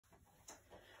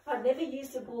I've never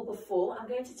used a ball before, I'm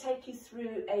going to take you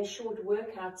through a short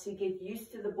workout to get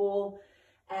used to the ball.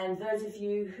 And those of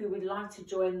you who would like to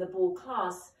join the ball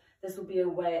class, this will be a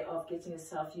way of getting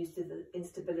yourself used to the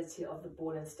instability of the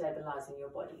ball and stabilizing your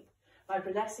body. By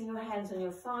relaxing your hands on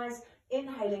your thighs,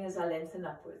 inhaling as I lengthen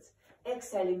upwards.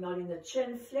 Exhaling, nodding the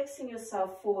chin, flexing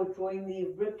yourself forward, drawing the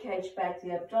rib cage back,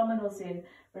 the abdominals in,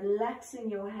 relaxing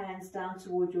your hands down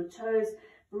toward your toes,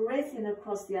 breath in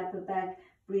across the upper back,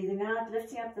 breathing out,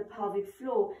 lifting up the pelvic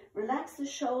floor. Relax the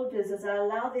shoulders as I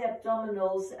allow the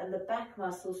abdominals and the back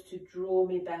muscles to draw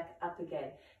me back up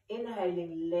again.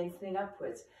 Inhaling, lengthening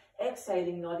upwards.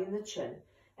 Exhaling, nodding the chin.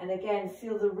 And again,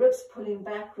 feel the ribs pulling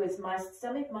backwards. My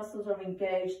stomach muscles are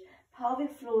engaged.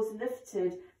 Pelvic floor is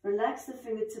lifted. Relax the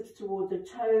fingertips toward the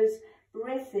toes.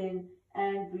 Breath in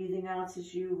and breathing out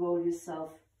as you roll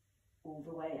yourself all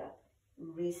the way up.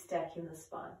 Restacking the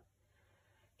spine.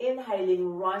 Inhaling,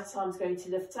 right arm's going to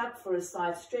lift up for a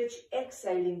side stretch.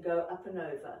 Exhaling, go up and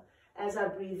over. As I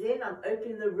breathe in, I'm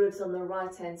opening the ribs on the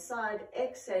right hand side.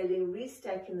 Exhaling,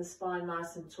 restacking the spine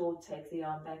nice and tall. Take the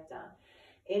arm back down.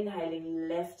 Inhaling,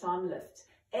 left arm lift.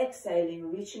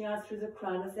 Exhaling, reaching out through the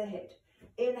crown of the head.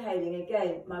 Inhaling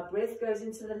again, my breath goes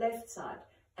into the left side.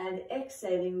 And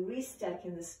exhaling,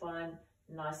 restacking the spine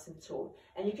nice and tall.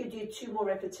 And you could do 2 more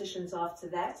repetitions after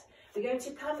that. We're going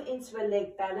to come into a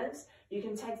leg balance. You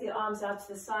can take the arms out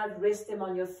to the side, rest them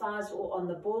on your thighs or on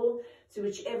the ball. So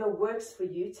whichever works for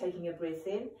you, taking a breath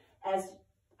in. As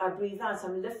I breathe out,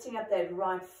 I'm lifting up that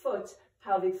right foot.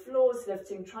 Pelvic floor is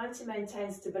lifting, trying to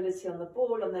maintain stability on the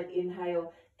ball on that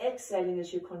inhale. Exhaling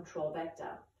as you control back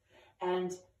down.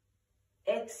 And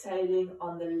exhaling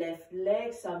on the left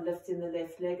leg. So I'm lifting the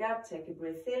left leg up. Take a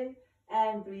breath in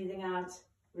and breathing out,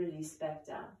 release back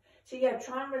down. So yeah,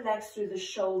 try and relax through the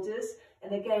shoulders.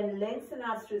 And again, lengthen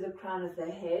out through the crown of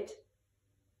the head.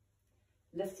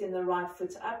 Lifting the right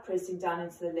foot up, pressing down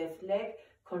into the left leg.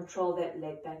 Control that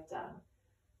leg back down.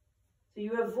 So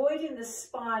you're avoiding the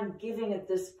spine giving at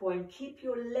this point. Keep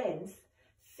your length.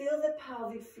 Feel the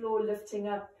pelvic floor lifting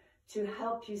up to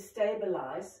help you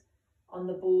stabilize on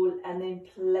the ball, and then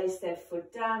place that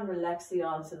foot down. Relax the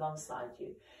arms alongside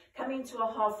you. Coming to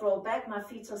a half roll back, my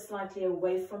feet are slightly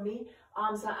away from me.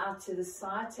 Arms are out to the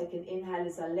side. Take an inhale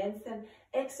as I lengthen.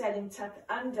 Exhaling, tuck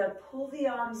under. Pull the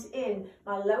arms in.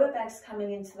 My lower back's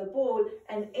coming into the ball,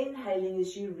 and inhaling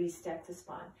as you restack the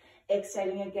spine.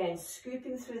 Exhaling again,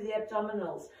 scooping through the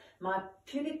abdominals. My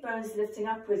pubic bones lifting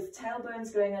upwards,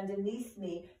 tailbones going underneath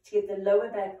me to get the lower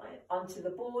back onto the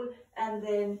ball, and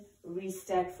then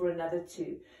restack for another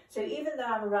 2. So even though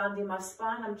I'm rounding my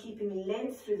spine, I'm keeping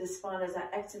length through the spine as I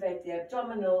activate the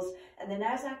abdominals, and then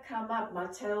as I come up, my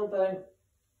tailbone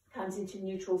comes into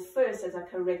neutral first as I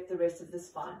correct the rest of the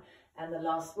spine. And the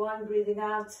last one, breathing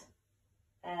out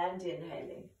and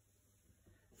inhaling.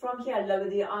 From here, lower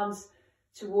the arms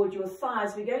toward your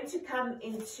thighs. We're going to come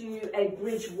into a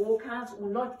bridge walkout, or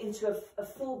not into a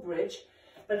full bridge,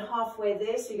 but halfway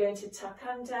there. So you're going to tuck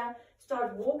under,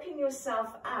 start walking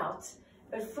yourself out,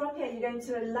 but from here you're going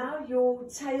to allow your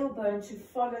tailbone to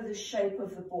follow the shape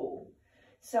of the ball.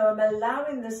 So I'm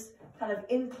allowing this kind of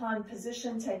inclined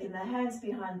position, taking the hands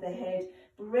behind the head,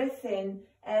 breath in.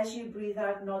 As you breathe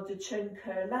out, nod the chin,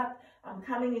 curl up. I'm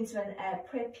coming into an ab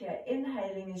prep here,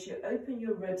 inhaling as you open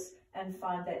your ribs and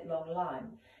find that long line.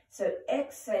 So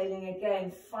exhaling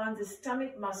again, find the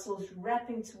stomach muscles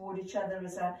wrapping toward each other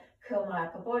as I curl my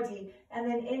upper body, and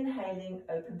then inhaling,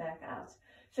 open back out.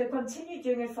 So continue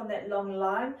doing it from that long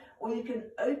line, or you can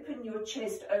open your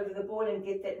chest over the ball and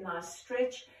get that nice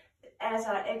stretch. As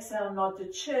I exhale, nod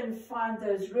the chin, find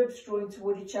those ribs drawing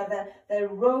toward each other. They're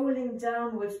rolling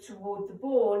downwards toward the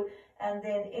ball, and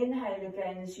then inhale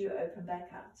again as you open back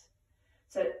out.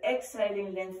 So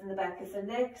exhaling, lengthen the back of the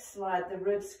neck, slide the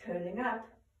ribs curling up,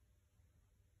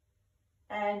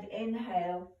 and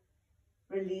inhale,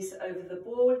 release over the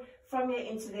ball. From here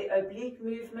into the oblique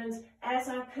movement. As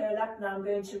I curl up, now I'm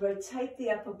going to rotate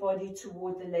the upper body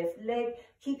toward the left leg,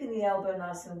 keeping the elbow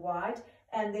nice and wide,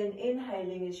 and then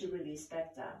inhaling as you release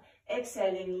back down.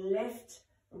 Exhaling, left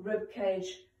rib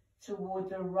cage toward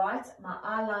the right. My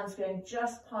eye line's going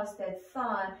just past that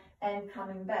thigh and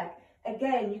coming back.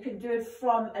 Again, you can do it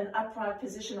from an upright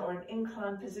position or an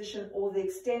inclined position or the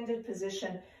extended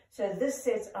position. So this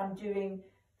set I'm doing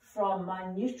from my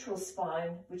neutral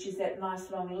spine, which is that nice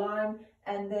long line,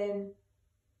 and then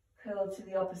curl to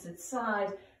the opposite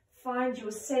side. Find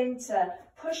your center,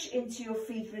 push into your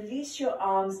feet, release your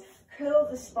arms, curl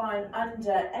the spine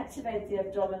under, activate the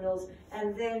abdominals,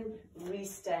 and then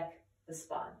restack the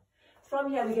spine.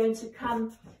 From here, we're going to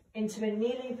come into a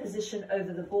kneeling position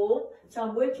over the ball. So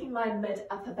I'm working my mid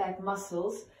upper back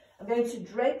muscles. I'm going to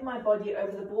drape my body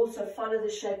over the ball, so follow the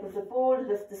shape of the ball,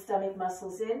 lift the stomach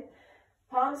muscles in.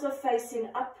 Palms are facing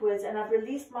upwards, and I've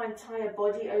released my entire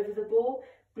body over the ball.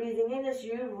 Breathing in as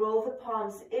you roll the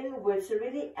palms inwards, so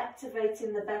really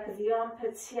activating the back of the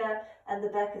armpits here and the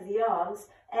back of the arms.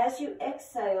 As you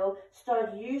exhale,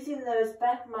 start using those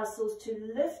back muscles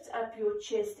to lift up your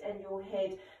chest and your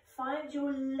head. Find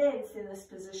your length in this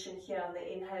position here on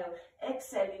the inhale.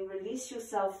 Exhaling, release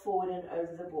yourself forward and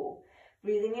over the ball.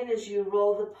 Breathing in as you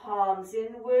roll the palms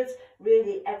inwards,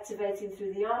 really activating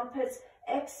through the armpits.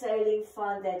 Exhaling,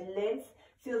 find that length.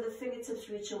 Feel the fingertips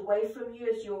reach away from you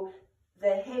as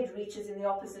the head reaches in the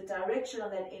opposite direction on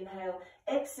that inhale.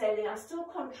 Exhaling, I'm still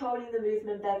controlling the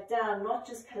movement back down, not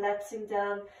just collapsing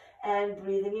down. And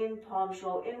breathing in, palms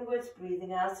roll inwards.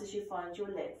 Breathing out as you find your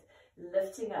length.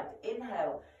 Lifting up,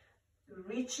 inhale.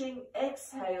 Reaching,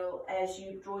 exhale as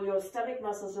you draw your stomach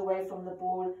muscles away from the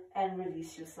ball and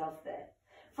release yourself there.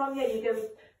 From here, you're going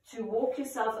to walk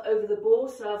yourself over the ball.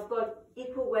 So I've got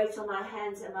equal weight on my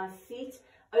hands and my feet.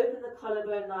 Open the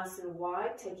collarbone nice and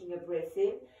wide, taking a breath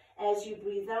in. As you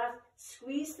breathe out,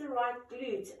 squeeze the right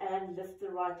glute and lift the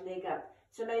right leg up.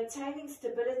 So maintaining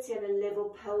stability and a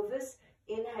level pelvis.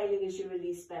 Inhaling as you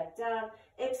release back down.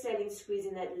 Exhaling,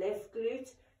 squeezing that left glute.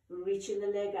 Reaching the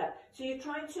leg up. So you're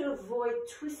trying to avoid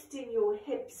twisting your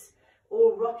hips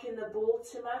or rocking the ball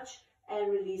too much, and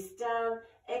release down.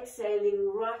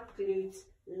 Exhaling, right glute,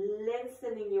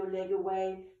 lengthening your leg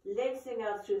away, lengthening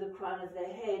out through the crown of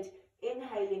the head.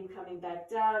 Inhaling, coming back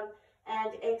down,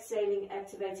 and exhaling,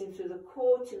 activating through the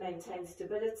core to maintain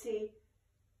stability.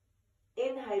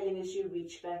 Inhaling as you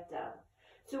reach back down.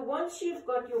 So once you've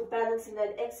got your balance in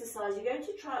that exercise, you're going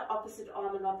to try opposite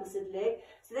arm and opposite leg.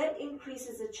 So that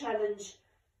increases the challenge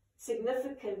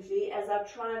significantly as I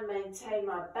try and maintain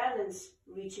my balance,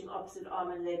 reaching opposite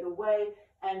arm and leg away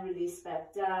and release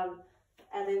back down.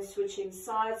 And then switching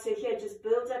sides. So here, just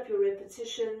build up your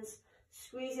repetitions,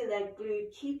 squeezing that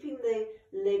glute, keeping the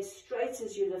legs straight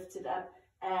as you lift it up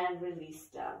and release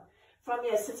down. From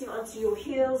here, sitting onto your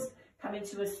heels, come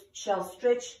into a shell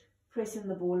stretch, pressing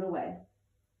the ball away.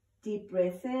 Deep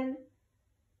breath in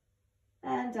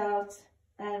and out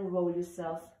and roll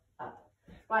yourself up.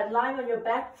 Right, lying on your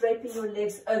back, draping your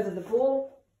legs over the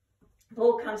ball.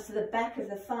 Ball comes to the back of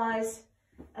the thighs.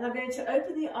 And I'm going to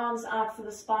open the arms out for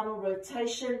the spinal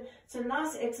rotation. It's a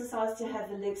nice exercise to have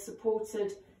the legs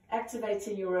supported,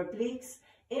 activating your obliques.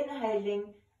 Inhaling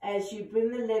as you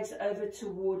bring the legs over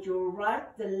toward your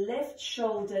right. The left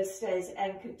shoulder stays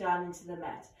anchored down into the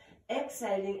mat.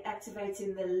 Exhaling,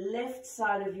 activating the left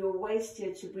side of your waist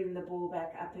here to bring the ball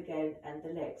back up again and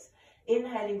the legs.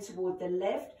 Inhaling toward the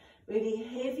left, really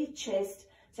heavy chest.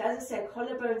 So as I say,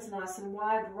 collarbone's nice and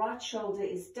wide, right shoulder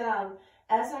is down.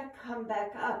 As I come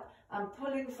back up, I'm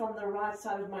pulling from the right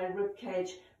side of my rib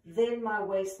cage, then my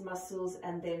waist muscles,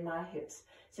 and then my hips.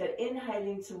 So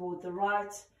inhaling toward the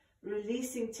right,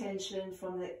 releasing tension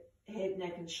from the head,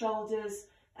 neck, and shoulders,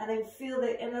 and then feel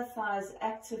the inner thighs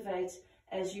activate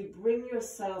as you bring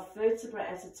yourself vertebra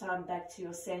at a time back to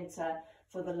your center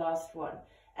for the last one.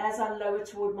 As I lower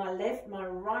toward my left, my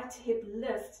right hip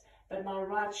lifts, but my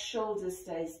right shoulder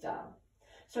stays down.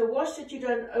 So watch that you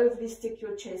don't overly stick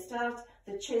your chest out.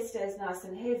 The chest stays nice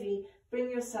and heavy.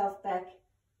 Bring yourself back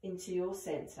into your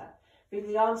center. Bring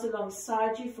the arms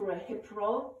alongside you for a hip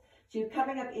roll. So you're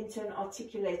coming up into an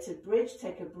articulated bridge.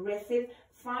 Take a breath in.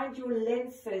 Find your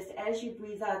length first as you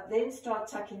breathe out. Then start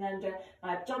tucking under.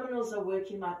 My abdominals are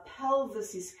working. My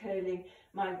pelvis is curling.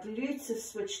 My glutes have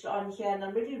switched on here. And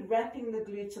I'm really wrapping the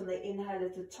glutes on the inhale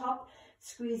at the top.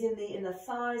 Squeezing the inner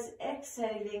thighs.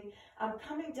 Exhaling. I'm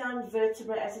coming down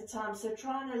vertebra at a time. So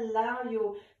try and allow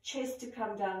your chest to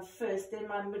come down first. Then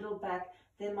my middle back.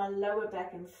 Then my lower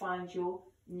back. And find your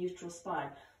neutral spine.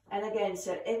 And again,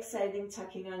 so exhaling,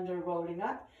 tucking under, rolling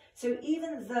up. So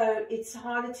even though it's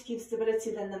harder to keep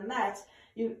stability than the mat,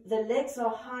 the legs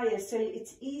are higher, so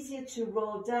it's easier to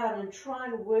roll down and try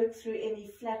and work through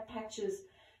any flat patches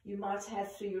you might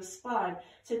have through your spine.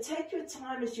 So take your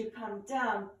time as you come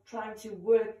down, trying to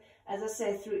work, as I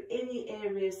say, through any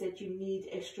areas that you need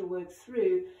extra work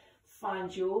through.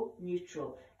 Find your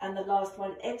neutral. And the last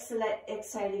one,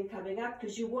 exhaling, coming up,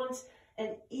 because you want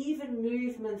an even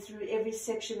movement through every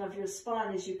section of your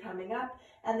spine as you're coming up.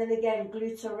 And then again,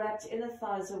 glutes are wrapped, inner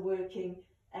thighs are working,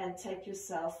 and take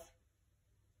yourself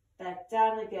back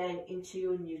down again into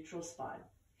your neutral spine.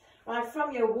 Right,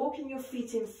 from here, walking your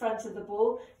feet in front of the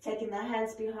ball, taking the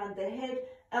hands behind the head,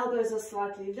 elbows are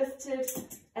slightly lifted,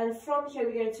 and from here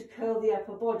we're going to curl the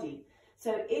upper body.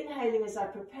 So inhaling as I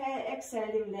prepare,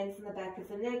 exhaling, lengthen the back of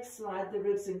the neck, slide the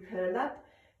ribs and curl up.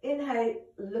 Inhale,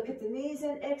 look at the knees,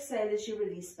 and exhale as you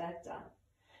release back down.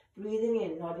 Breathing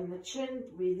in, nodding the chin,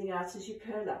 breathing out as you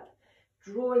curl up.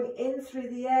 Drawing in through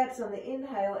the abs on the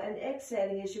inhale and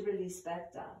exhaling as you release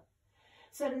back down.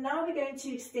 So now we're going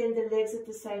to extend the legs at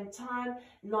the same time.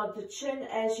 Nod the chin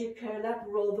as you curl up,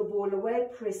 roll the ball away,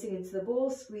 pressing into the ball,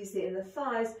 squeeze the inner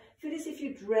thighs. Feel as if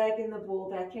you're dragging the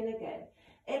ball back in again.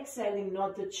 Exhaling,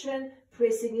 nod the chin,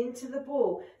 pressing into the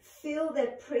ball. Feel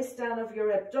that press down of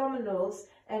your abdominals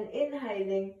and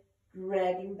inhaling,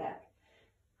 dragging back.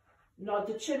 Nod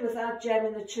the chin without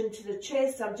jamming the chin to the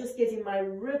chest. I'm just getting my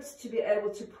ribs to be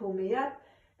able to pull me up.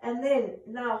 And then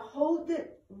now hold the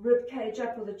rib cage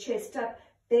up or the chest up,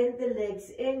 bend the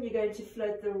legs in. You're going to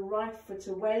float the right foot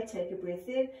away. Take a breath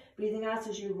in, breathing out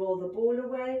as you roll the ball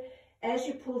away. As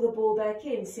you pull the ball back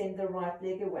in, send the right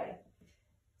leg away.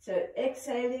 So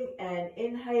exhaling and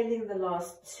inhaling the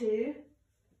last two.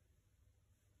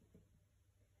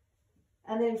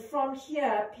 And then from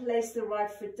here, place the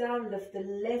right foot down, lift the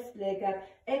left leg up,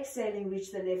 exhaling,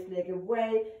 reach the left leg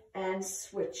away and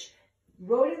switch.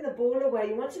 Rolling the ball away,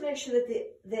 you want to make sure that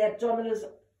the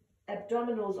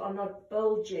abdominals are not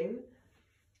bulging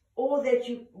or that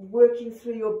you're working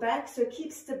through your back. So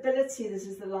keep stability. This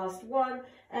is the last one.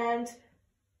 And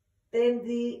bend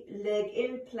the leg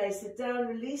in, place it down,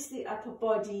 release the upper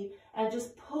body and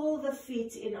just pull the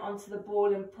feet in onto the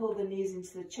ball and pull the knees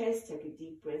into the chest. Take a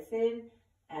deep breath in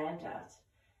and out.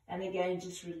 And again,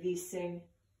 just releasing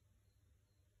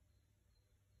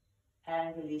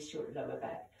and release your lower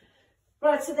back.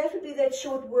 Right, so that would be that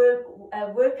short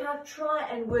workout. Try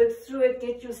and work through it,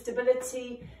 get your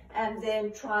stability, and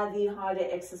then try the harder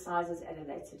exercises at a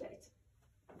later date.